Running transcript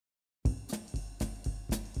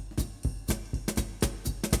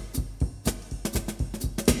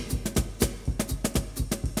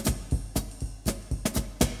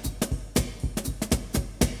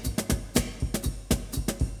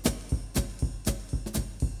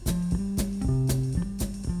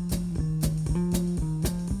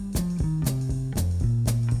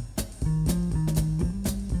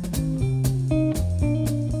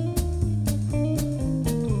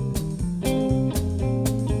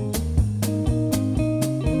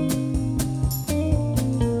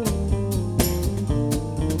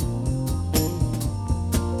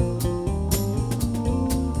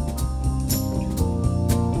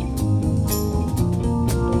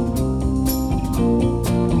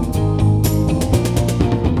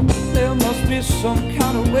some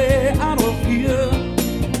kind of way out of here,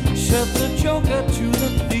 said the joker to the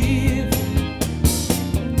thief.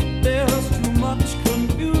 There's too much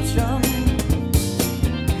confusion,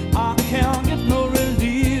 I can't get no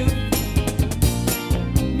relief.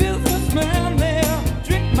 Businessman there,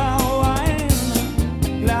 drink my wine,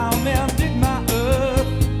 plowman dig my earth,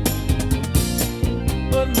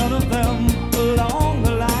 but none of them along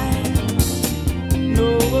the line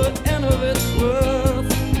know what end of it's worth.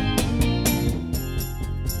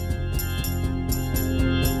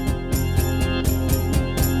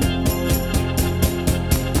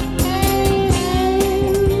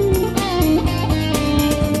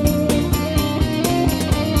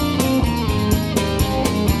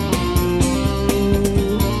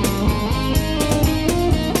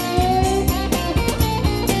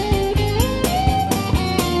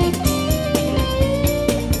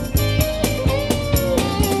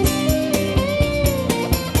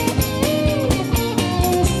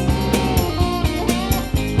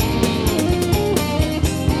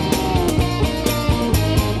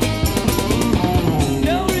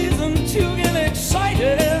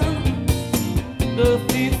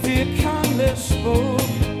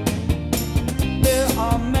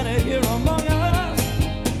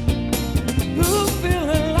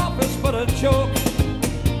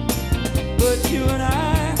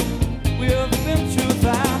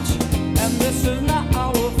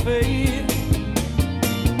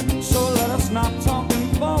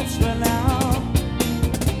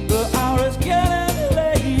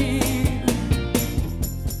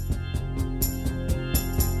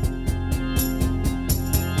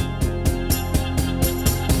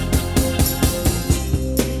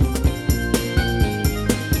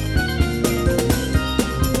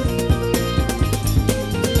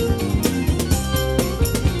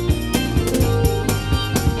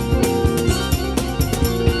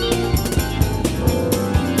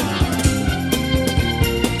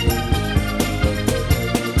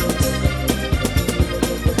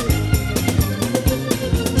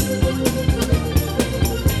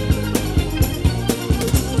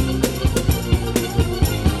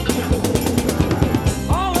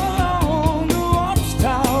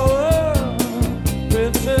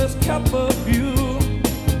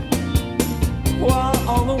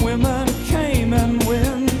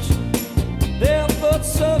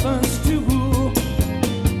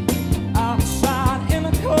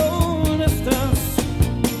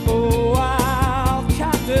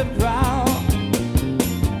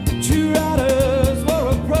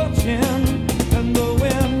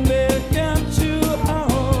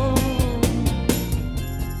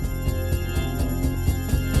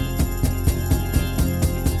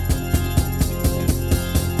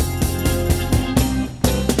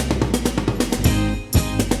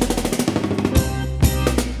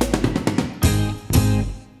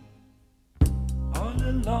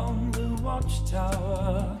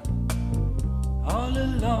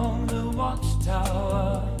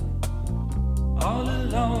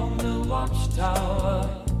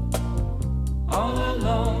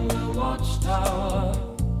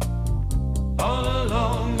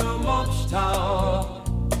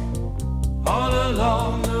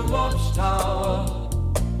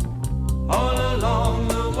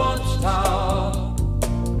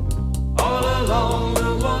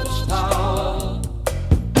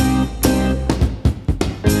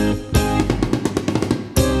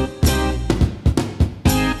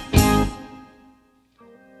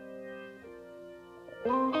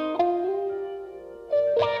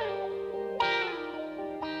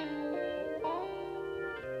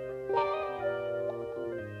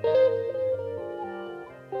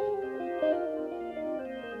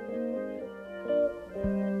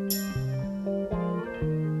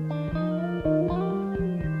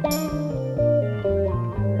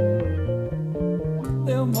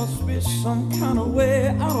 Some kind of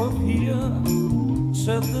way out of here,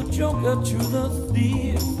 said the joker to the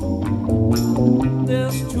thief.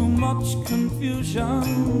 There's too much confusion,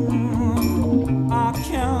 I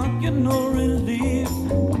can't get no relief.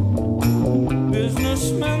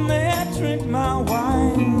 Businessmen, they drink my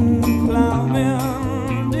wine,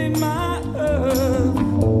 plowmen dig my earth,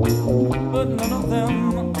 but none of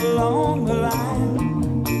them along the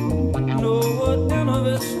line know what end of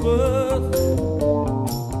it's worth.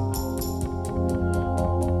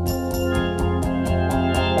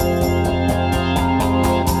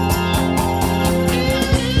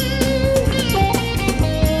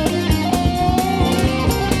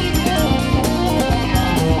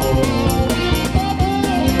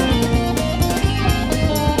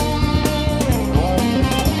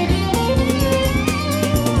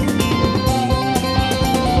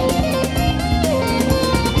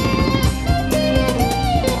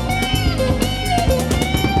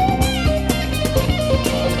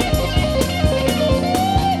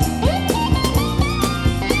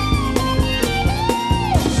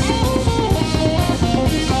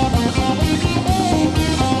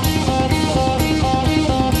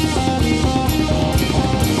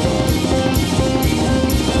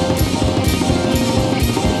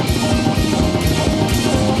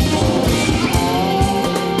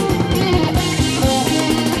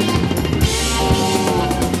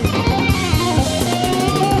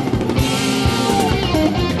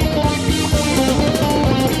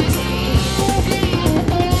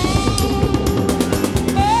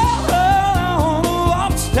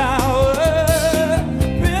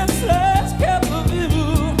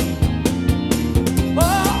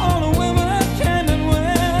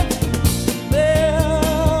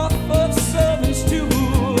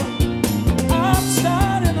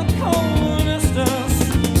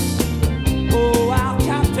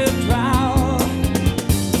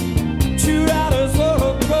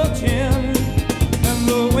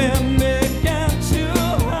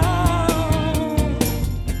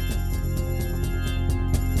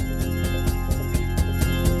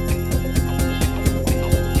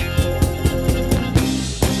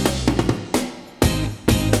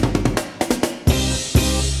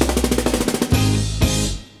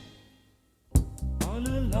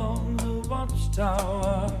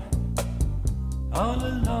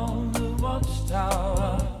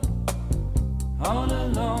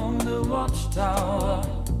 Watchtower,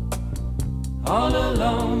 all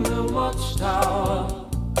along the Watchtower,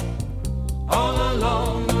 all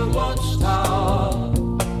along the Watchtower,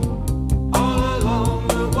 all along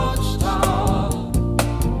the Watchtower,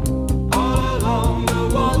 all along the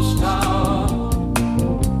Watchtower,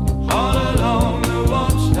 all along the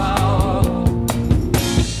Watchtower.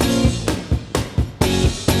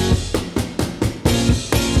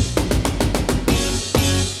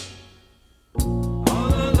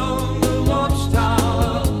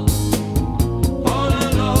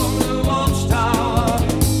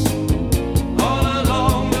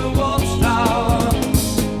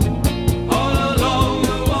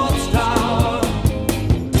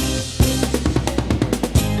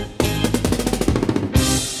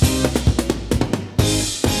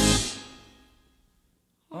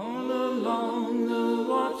 All along the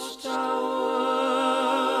Watchtower.